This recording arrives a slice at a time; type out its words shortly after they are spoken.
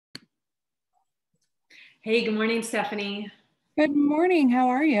Hey, good morning, Stephanie. Good morning. How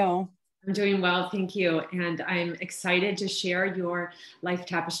are you? I'm doing well, thank you. And I'm excited to share your Life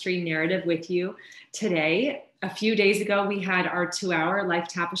Tapestry narrative with you today. A few days ago, we had our 2-hour Life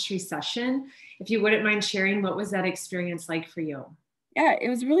Tapestry session. If you wouldn't mind sharing, what was that experience like for you? Yeah, it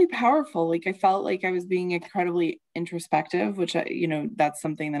was really powerful. Like I felt like I was being incredibly introspective, which that's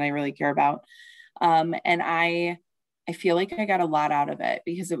something that I really care about. And I feel like I got a lot out of it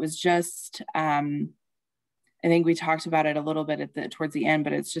because it was just I think we talked about it a little bit towards the end,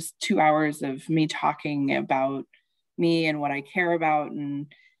 but it's just 2 hours of me talking about me and what I care about and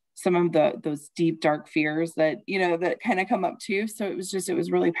some of those deep dark fears that kind of come up too. So it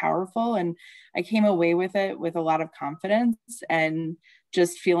was really powerful, and I came away with it with a lot of confidence and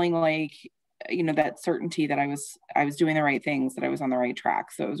just feeling like that certainty that I was doing the right things, that I was on the right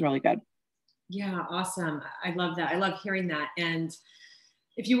track. So it was really good. Yeah, awesome. I love that. I love hearing that. And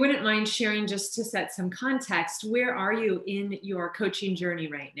if you wouldn't mind sharing, just to set some context, where are you in your coaching journey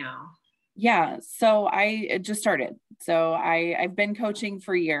right now? Yeah, so I just started. I've been coaching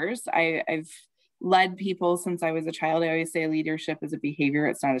for years. I've led people since I was a child. I always say leadership is a behavior;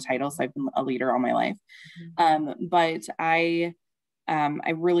 it's not a title. So I've been a leader all my life. But I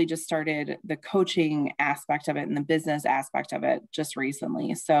really just started the coaching aspect of it and the business aspect of it just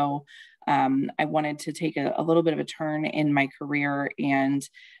recently. So I wanted to take a little bit of a turn in my career and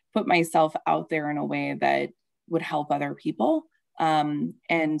put myself out there in a way that would help other people.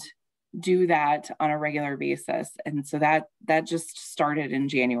 And do that on a regular basis. And so that just started in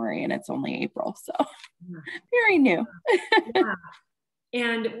January, and it's only April. So very new. Yeah.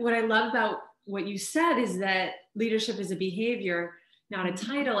 And what I love about what you said is that leadership is a behavior, not a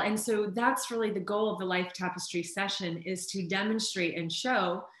title. And so that's really the goal of the Life Tapestry session, is to demonstrate and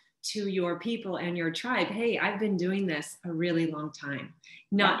show to your people and your tribe, hey, I've been doing this a really long time,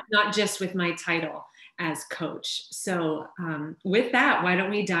 Yeah. not just with my title as coach. So with that, why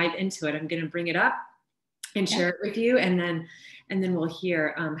don't we dive into it? I'm going to bring it up and Yeah. share it with you, and then we'll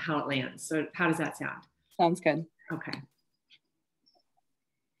hear how it lands. So how does that sound? Sounds good. Okay.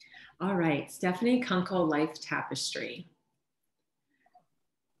 All right, Stephanie Kunkel, Life Tapestry.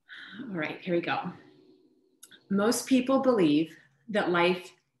 All right, here we go. Most people believe that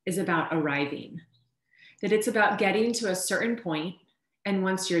life is about arriving, that it's about getting to a certain point, and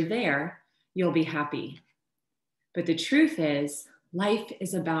once you're there, you'll be happy. But the truth is, life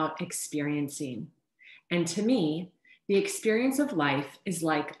is about experiencing. And to me, the experience of life is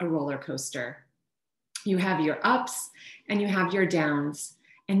like a roller coaster. You have your ups and you have your downs,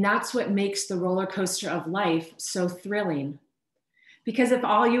 and that's what makes the roller coaster of life so thrilling. Because if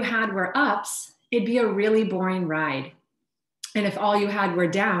all you had were ups, it'd be a really boring ride. And if all you had were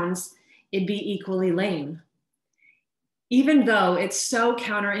downs, it'd be equally lame. Even though it's so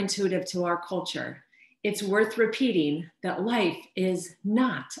counterintuitive to our culture, it's worth repeating that life is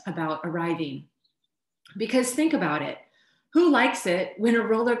not about arriving. Because think about it. Who likes it when a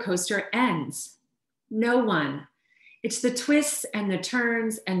roller coaster ends? No one. It's the twists and the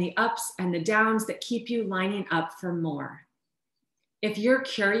turns and the ups and the downs that keep you lining up for more. If you're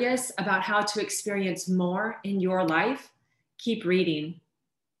curious about how to experience more in your life, keep reading.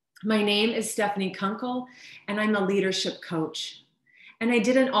 My name is Stephanie Kunkel, and I'm a leadership coach. And I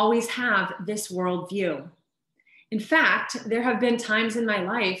didn't always have this worldview. In fact, there have been times in my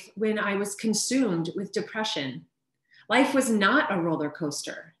life when I was consumed with depression. Life was not a roller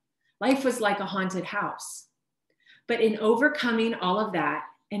coaster. Life was like a haunted house. But in overcoming all of that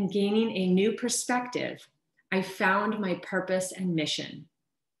and gaining a new perspective, I found my purpose and mission.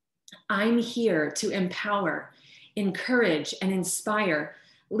 I'm here to empower, encourage, and inspire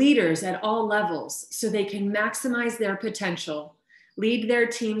leaders at all levels so they can maximize their potential, lead their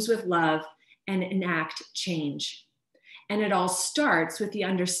teams with love, and enact change. And it all starts with the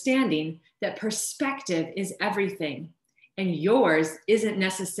understanding that perspective is everything, and yours isn't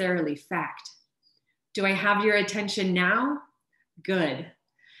necessarily fact. Do I have your attention now? Good.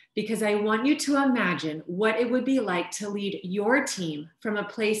 Because I want you to imagine what it would be like to lead your team from a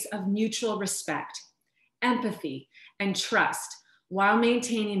place of mutual respect, empathy, and trust while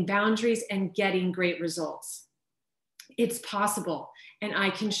maintaining boundaries and getting great results. It's possible, and I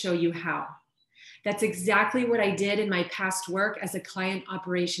can show you how. That's exactly what I did in my past work as a client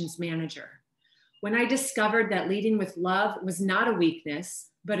operations manager. When I discovered that leading with love was not a weakness,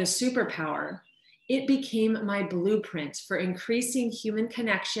 but a superpower, it became my blueprint for increasing human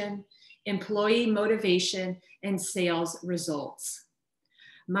connection, employee motivation, and sales results.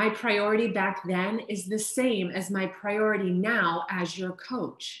 My priority back then is the same as my priority now as your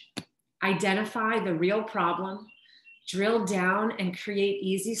coach. Identify the real problem, drill down and create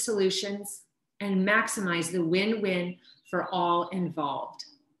easy solutions, and maximize the win-win for all involved.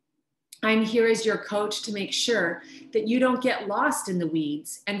 I'm here as your coach to make sure that you don't get lost in the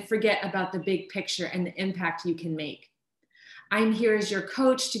weeds and forget about the big picture and the impact you can make. I'm here as your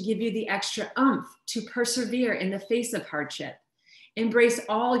coach to give you the extra oomph to persevere in the face of hardship. Embrace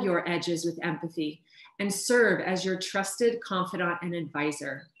all your edges with empathy and serve as your trusted confidant and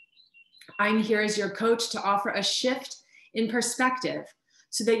advisor. I'm here as your coach to offer a shift in perspective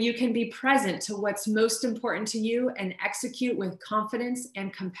so that you can be present to what's most important to you and execute with confidence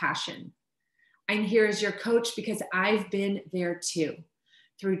and compassion. I'm here as your coach because I've been there too,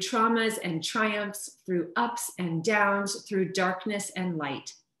 through traumas and triumphs, through ups and downs, through darkness and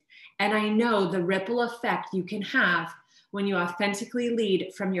light. And I know the ripple effect you can have when you authentically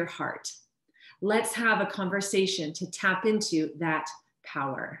lead from your heart. Let's have a conversation to tap into that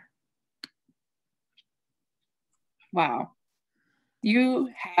power. Wow. You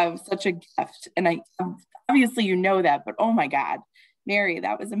have such a gift. And I obviously you know that, but oh my God, Mary,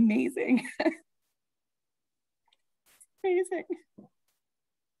 that was amazing. Amazing.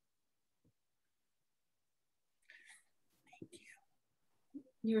 Thank you.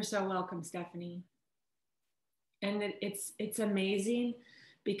 You're so welcome, Stephanie. And it's amazing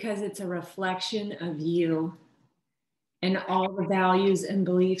because it's a reflection of you and all the values and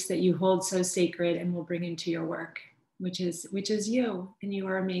beliefs that you hold so sacred and will bring into your work, which is you, and you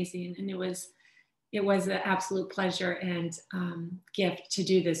are amazing. And it was an absolute pleasure and gift to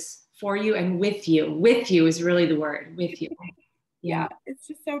do this for you and with you. With you is really the word, with you. Yeah, it's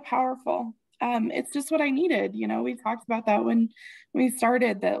just so powerful. It's just what I needed. You know, we talked about that when we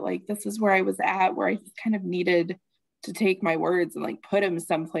started, that like, this is where I was at, where I just kind of needed to take my words and like put them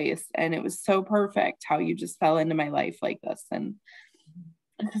someplace. And it was so perfect how you just fell into my life like this. And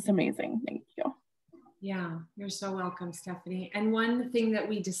it's just amazing. Thank you. Yeah, you're so welcome, Stephanie. And one thing that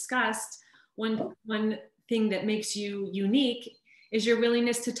we discussed, one thing that makes you unique is your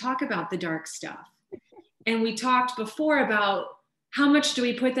willingness to talk about the dark stuff. And we talked before about how much do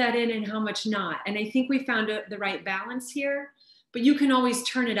we put that in and how much not. And I think we found the right balance here, but you can always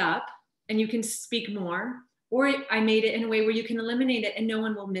turn it up and you can speak more, or I made it in a way where you can eliminate it and no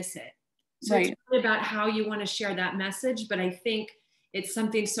one will miss it. So It's really about how you want to share that message. But I think it's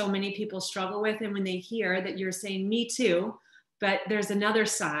something so many people struggle with. And when they hear that you're saying me too, but there's another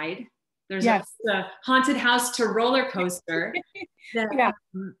side, there's a haunted house to roller coaster that,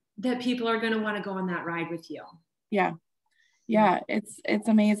 that people are going to want to go on that ride with you. Yeah. It's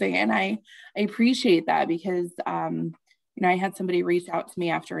amazing. And I appreciate that because, you know, I had somebody reach out to me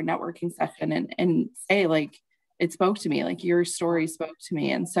after a networking session and say like, it spoke to me, like your story spoke to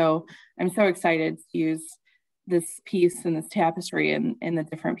me. And so I'm so excited to use this piece and this tapestry and the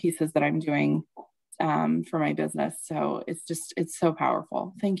different pieces that I'm doing for my business. So it's so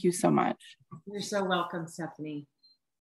powerful. Thank you so much. You're so welcome, Stephanie.